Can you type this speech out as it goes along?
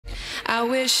I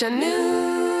wish I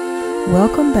knew.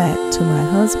 Welcome back to My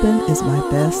Husband is My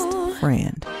Best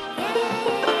Friend.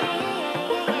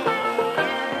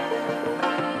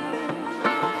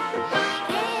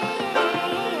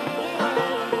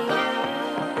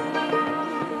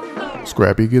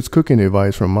 Scrappy gets cooking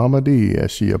advice from Momma Dee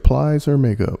as she applies her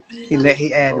makeup. He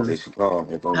added me. Here she come.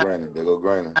 Here come Granny. There go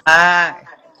Granny. Hi.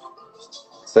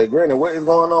 Say, Granny, what is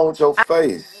going on with your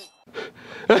face?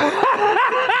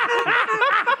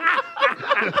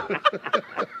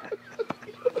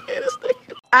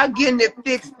 I'm getting it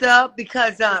fixed up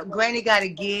because Granny got a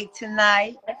gig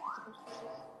tonight.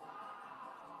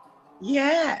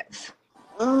 Yes.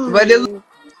 But it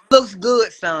looks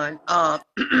good, son. I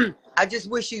just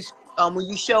wish you, when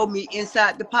you showed me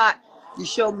inside the pot, you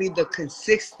showed me the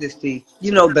consistency,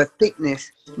 the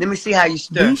thickness. Let me see how you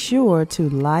stir. Be sure to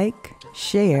like,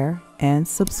 share, and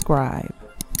subscribe.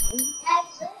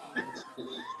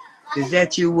 Is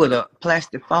that you with a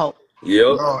plastic fork?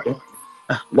 Yep.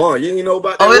 Mom, you ain't know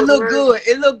about that? Oh, it look good.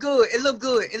 It look good. It look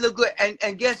good. It look good.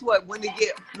 And guess what? When they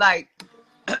get like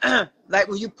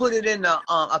when you put it in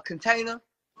a container,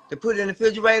 to put it in the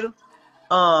refrigerator,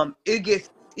 it gets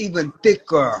even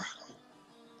thicker.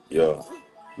 Yeah.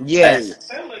 Yes.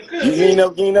 Hey, you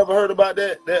ain't never heard about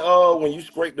that? When you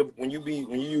scrape when you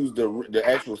use the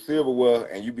actual silverware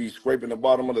and you be scraping the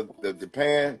bottom of the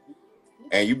pan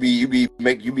and you be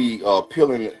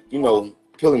peeling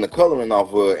peeling the coloring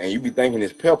off of it and you be thinking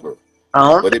it's pepper. I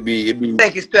don't But it be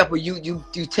think it's pepper. You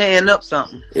tearing up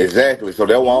something. exactly. So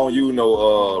that's why I don't use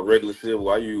no regular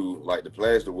silver. I use like the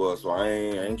plastic was. So I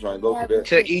ain't trying to go for that.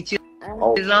 To each his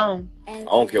own. I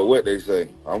don't care what they say.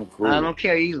 I'm cool. I don't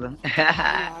care either.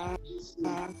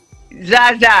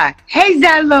 Zaza. Hey,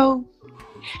 Zalo.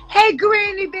 Hey,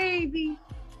 Granny baby.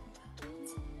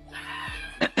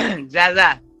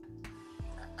 Zaza.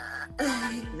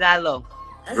 Zalo.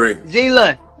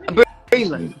 Zealand.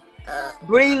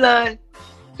 Breland.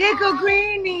 There go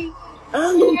Granny.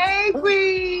 Hey,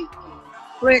 Bree.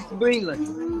 Prince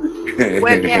Breland.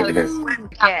 Where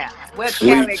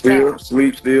Cali?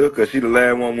 Sleep still, because she the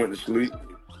last one went to sleep.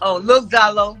 Oh, look,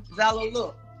 Zalo. Zalo,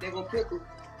 look. They gonna pick her.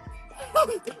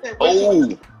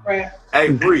 Oh.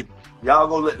 Hey, Bree. Y'all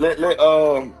go let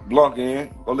Blanc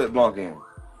in. Go let Blanc in.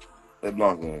 Let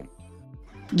Blanc in.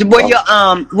 Where your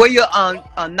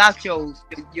nachos,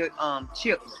 your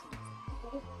chips?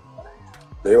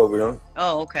 They over here.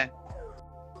 Oh, okay.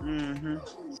 Mm-hmm.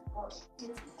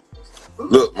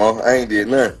 Look, Mom, I ain't did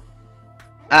nothing.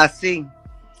 I see.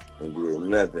 I ain't did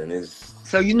nothing.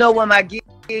 So you know where my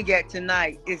gig at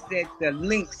tonight is at the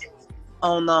Links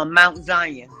on Mount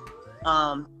Zion.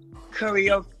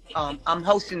 Karaoke. I'm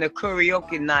hosting a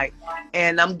karaoke night,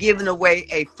 and I'm giving away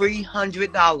a free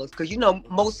 $100 because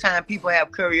most time people have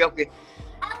karaoke.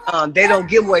 They don't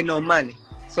give away no money,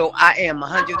 so I am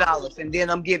 $100, and then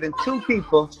I'm giving 2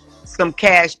 people some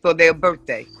cash for their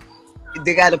birthday.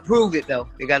 They got to prove it though.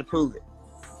 They got to prove it.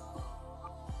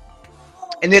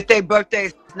 And if their birthday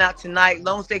is not tonight, as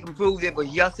long as they can prove it was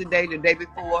yesterday, the day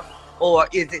before, or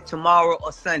is it tomorrow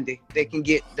or Sunday, they can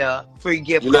get the free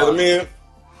gift You card. let them in?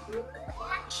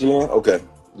 She in? Okay.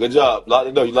 Good job. Lock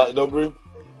the door. You lock the door, Bree?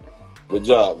 Good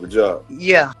job.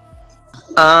 Yeah.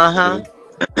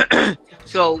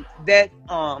 So that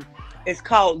it's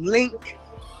called Link,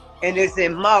 and it's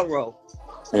in Morrow.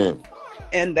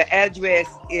 And the address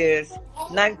is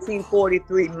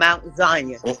 1943 Mount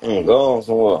Zion. Go on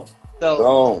somewhere. So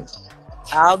go on.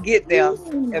 I'll get there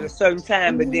at a certain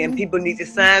time, but then people need to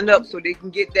sign up so they can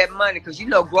get that money because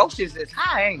groceries is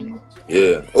high, ain't it?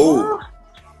 Yeah. Oh,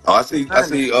 I see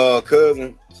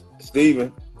cousin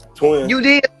Steven, twin. You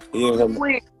did? He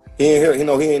ain't here. He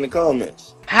in the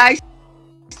comments. Hi,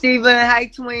 Steven. Hi,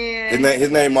 twin. His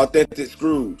name Authentic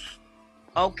Scrooge.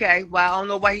 Okay. Well, I don't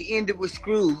know why he ended with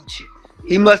Scrooge.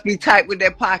 He must be tight with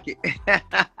that pocket.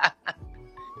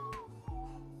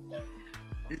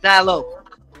 Zalo,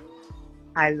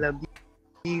 I love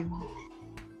you.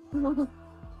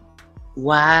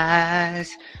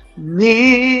 Wise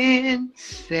men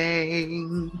say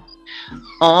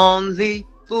only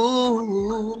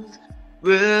fools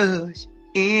rush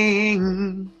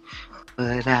in,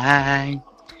 but I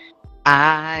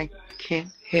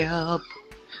can't help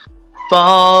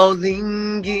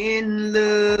falling in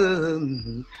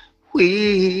love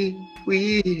with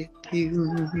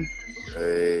you.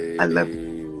 Hey. I love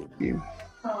you.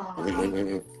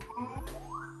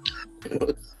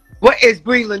 What is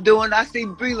Breland doing? I see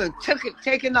Breland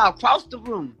taking off across the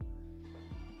room.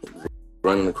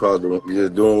 Running across the room. You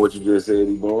just doing what you just said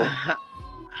he's doing?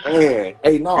 Man.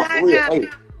 Hey, no, for real.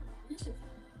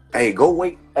 Hey, go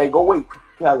wake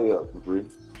Callie up, Bree.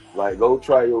 Like, go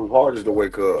try your hardest to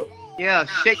wake her up. Yeah,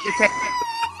 shake the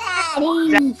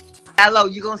table. Hello,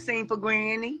 you gonna sing for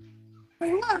Granny?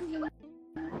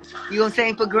 You gonna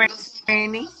sing for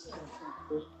Granny?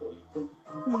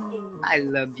 I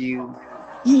love you.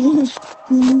 You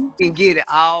can get it.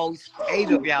 All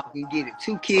 8 of y'all can get it.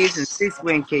 2 kids and 6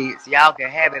 grandkids. Y'all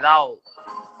can have it all.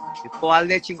 Before I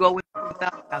let you go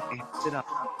without, y'all can have it all.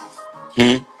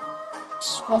 Hmm.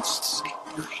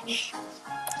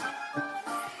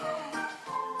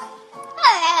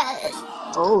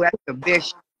 Oh, that's the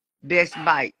best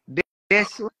bite.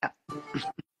 Best slap.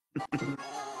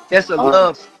 That's a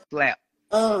love slap.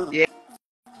 Yeah,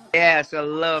 it's a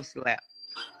love slap.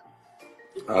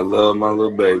 I love my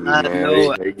little babies, I man.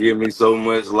 know it. They give me so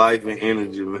much life and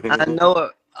energy, I man.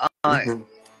 know it.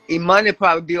 Imani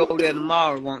probably be over there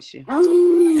tomorrow, won't she?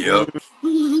 Yep.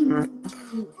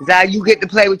 Mm-hmm. Zai, you get to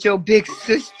play with your big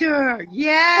sister.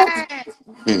 Yeah.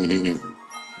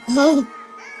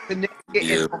 Connecticut and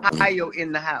Yeah. Ohio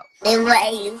in the house.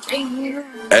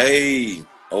 Hey,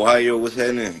 Ohio, what's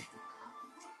happening?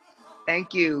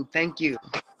 Thank you. Thank you.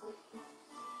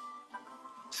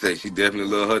 Say she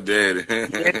definitely love her daddy.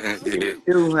 Yes, Yeah. you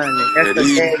do, honey. That's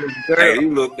Yeah, her daddy's girl.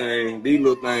 these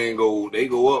little things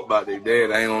go up about their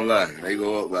dad. I ain't gonna lie, they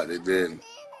go up about their dad.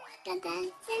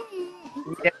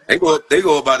 Yeah. They go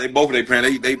up about both of their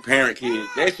parents. They parent kids.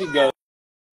 There she go.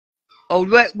 Oh,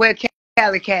 where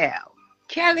Cali Cow?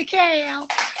 Cali Cow.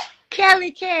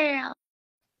 Cali Cow.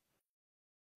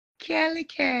 Cali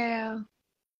Cow.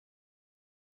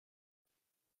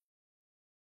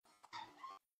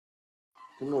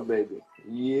 Come on, baby.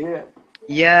 Yeah.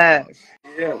 Yes.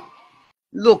 Yeah.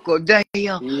 Look there.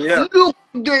 Yeah. Look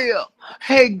there.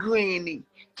 Hey, Granny.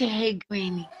 Say, hey,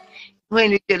 Granny.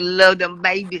 Granny just love them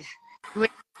babies.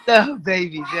 Granny love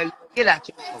babies. Get out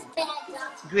your phone.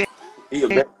 He a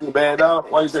Granny bad dog.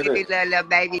 Why you say love little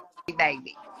baby.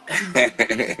 You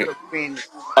just look, Granny.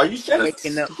 Are you shut up?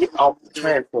 Waking up. Get off the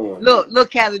transform.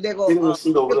 Look, Callie, there go Sit in the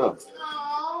seat over Pickles. there.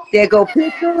 There go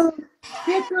Pickles.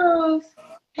 Pickles.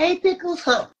 Hey, Pickles,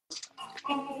 huh?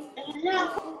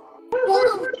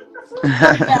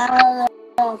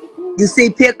 You see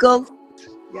Pickles?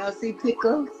 Y'all see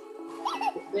Pickles?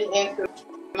 They asked her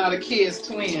are the kids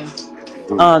twins.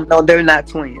 No, they're not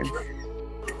twins.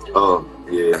 Oh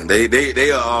yeah,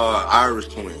 they are Irish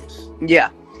twins. Yeah.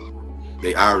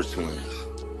 They Irish twins.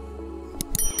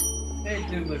 They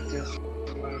do look just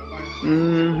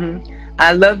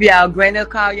I love y'all. Granny will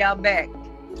call y'all back.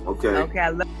 Okay. Okay, I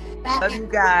love you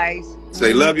guys.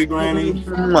 Say love you, Granny.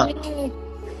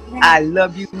 I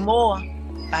love you more.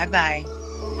 Bye-bye.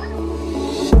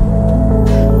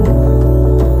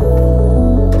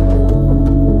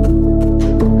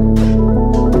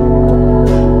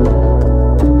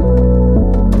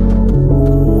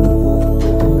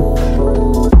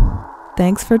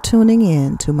 Thanks for tuning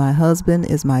in to My Husband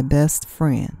is My Best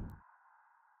Friend.